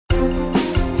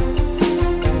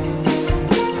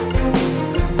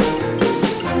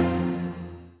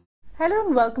Hello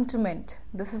and welcome to Mint.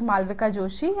 This is Malvika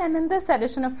Joshi, and in this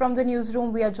edition of From the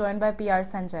Newsroom, we are joined by PR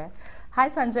Sanjay. Hi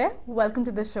Sanjay, welcome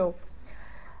to the show.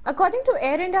 According to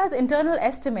Air India's internal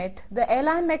estimate, the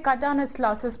airline may cut down its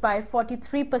losses by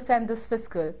 43% this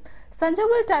fiscal. Sanjay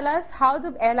will tell us how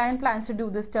the airline plans to do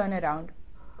this turnaround.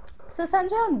 So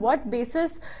Sanjay, on what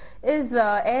basis is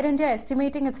Air India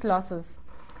estimating its losses?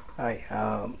 There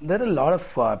are a lot of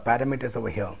parameters over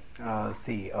here.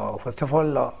 First of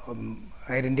all,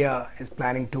 Air India is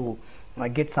planning to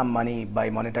get some money by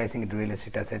monetizing its real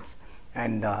estate assets,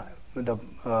 and the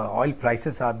oil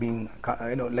prices are being,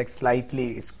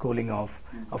 slightly cooling off.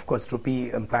 Of course,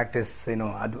 rupee impact is,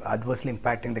 adversely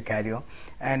impacting the carrier,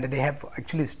 and they have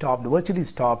actually virtually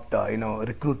stopped,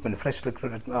 recruitment, fresh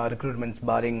recruitments,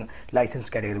 barring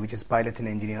licensed category, which is pilots and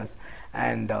engineers,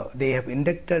 and they have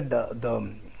inducted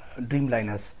the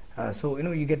Dreamliners. So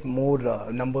you get more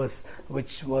numbers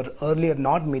which were earlier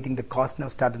not meeting the cost, now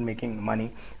started making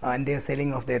money, and they are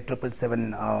selling off their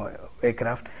 777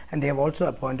 aircraft, and they have also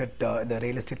appointed the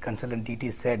real estate consultant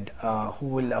DT said, who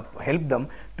will help them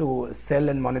to sell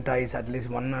and monetize at least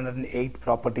 108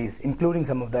 properties, including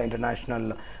some of the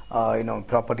international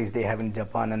properties they have in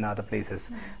Japan and other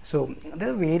places. So there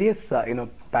are various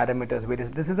parameters.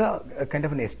 This is a kind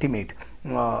of an estimate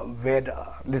where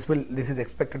this is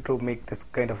expected to make this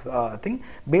kind of thing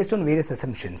based on various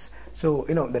assumptions. So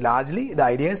largely the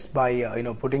idea is by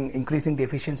increasing the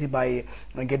efficiency by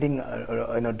getting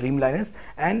Dreamliners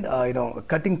and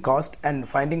cutting cost and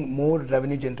finding more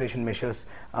revenue generation measures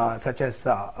such as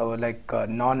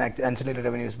non-ancillary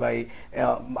revenues by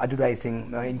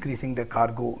advertising, increasing the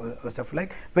cargo stuff,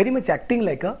 like very much acting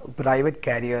like a private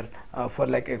carrier for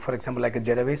example like a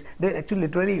Jetaways. They're actually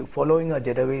literally following a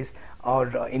Jetaways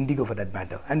or Indigo for that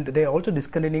matter, and they are also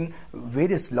discontinuing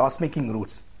various loss-making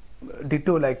routes,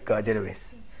 ditto like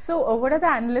Jetaways. So what are the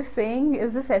analysts saying?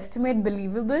 Is this estimate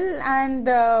believable, and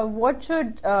what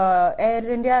should Air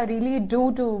India really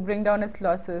do to bring down its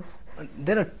losses?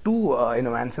 There are two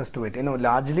answers to it.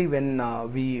 Largely when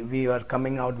we are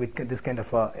coming out with this kind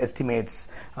of estimates,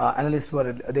 analysts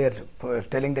were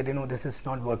telling that this is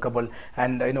not workable.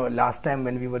 And last time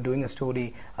when we were doing a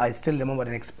story, I still remember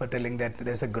an expert telling that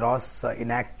there's a gross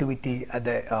inactivity at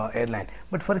the airline.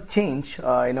 But for a change,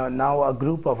 now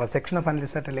a section of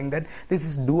analysts are telling that this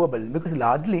is doable, because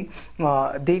largely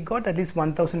they got at least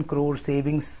 1,000 crore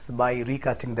savings by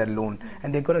recasting their loan,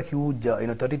 and they got a huge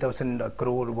 30,000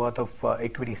 crore worth of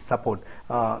equity support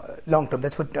long term.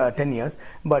 That's for 10 years,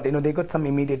 but they got some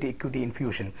immediate equity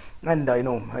infusion. And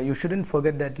you shouldn't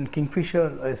forget that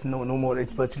Kingfisher is no more.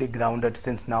 It's virtually grounded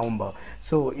since November,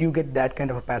 so you get that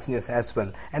kind of passengers as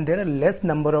well, and there are less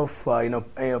number of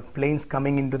planes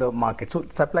coming into the market, so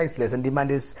supply is less and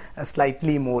demand is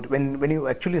slightly more. When you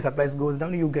actually supplies goes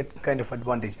down, you get kind of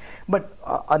advantage. But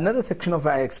another section of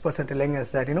experts are telling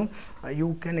us that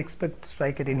you can expect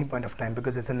strike at any point of time,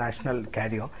 because it's a national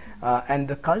carrier. And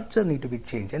the culture need to be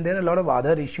changed, and there are a lot of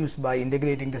other issues by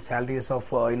integrating the salaries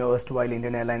of erstwhile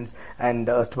Indian Airlines and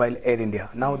erstwhile Air India.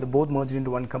 Now they both merged into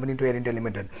one company, to Air India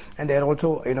Limited, and they are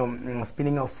also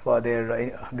spinning off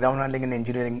their ground handling and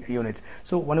engineering units.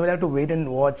 So one will have to wait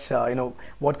and watch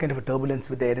what kind of a turbulence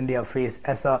will Air India face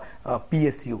as a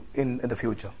PSU in the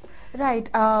future. Right.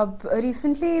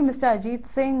 Recently, Mr. Ajit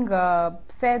Singh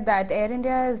said that Air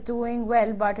India is doing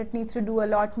well, but it needs to do a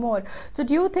lot more. So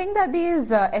do you think that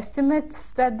these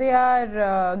estimates that they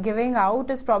are giving out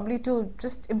is probably to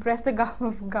just impress the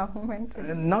government?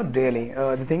 Not really.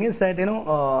 The thing is that,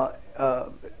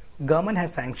 government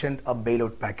has sanctioned a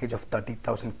bailout package of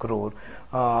 30,000 crore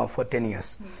for 10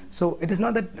 years. So it is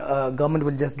not that government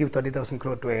will just give 30,000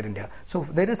 crore to Air India. So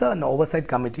there is an oversight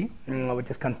committee which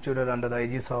is constituted under the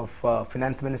aegis of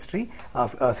Finance Ministry,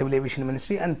 Civil Aviation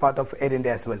Ministry, and part of Air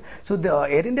India as well. So the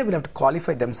Air India will have to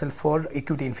qualify themselves for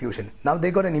equity infusion. Now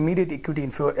they got an immediate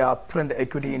upfront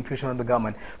equity infusion from the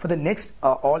government. For the next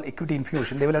all equity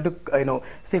infusion, they will have to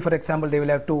say for example they will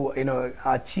have to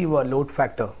achieve a load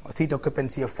factor, a seat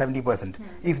occupancy of 70%.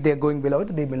 If they are going below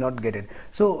it, they may not get it.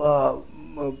 So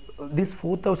this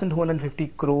 4,250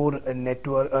 crore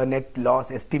net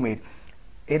loss estimate,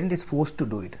 Air India is forced to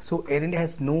do it. So Air India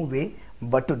has no way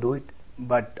but to do it.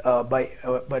 But by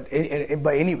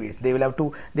any ways, they will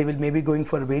maybe going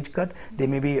for a wage cut. They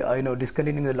may be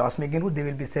discontinuing the loss making route. They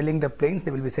will be selling the planes.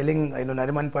 They will be selling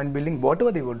Nariman Point building.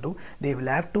 Whatever they will do, they will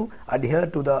have to adhere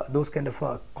to those kind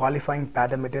of qualifying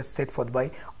parameters set forth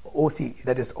by OC,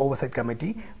 that is Oversight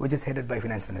Committee, which is headed by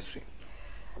Finance Ministry.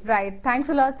 Right. Thanks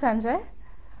a lot, Sanjay.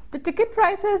 The ticket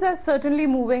prices are certainly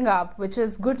moving up, which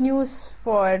is good news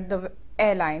for the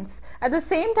airlines. At the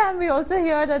same time, we also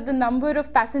hear that the number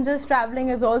of passengers traveling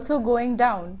is also going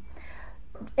down.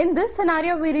 in this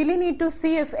scenario, we really need to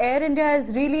see if Air India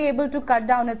is really able to cut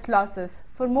down its losses.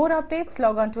 For more updates,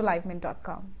 log on to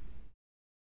livemint.com.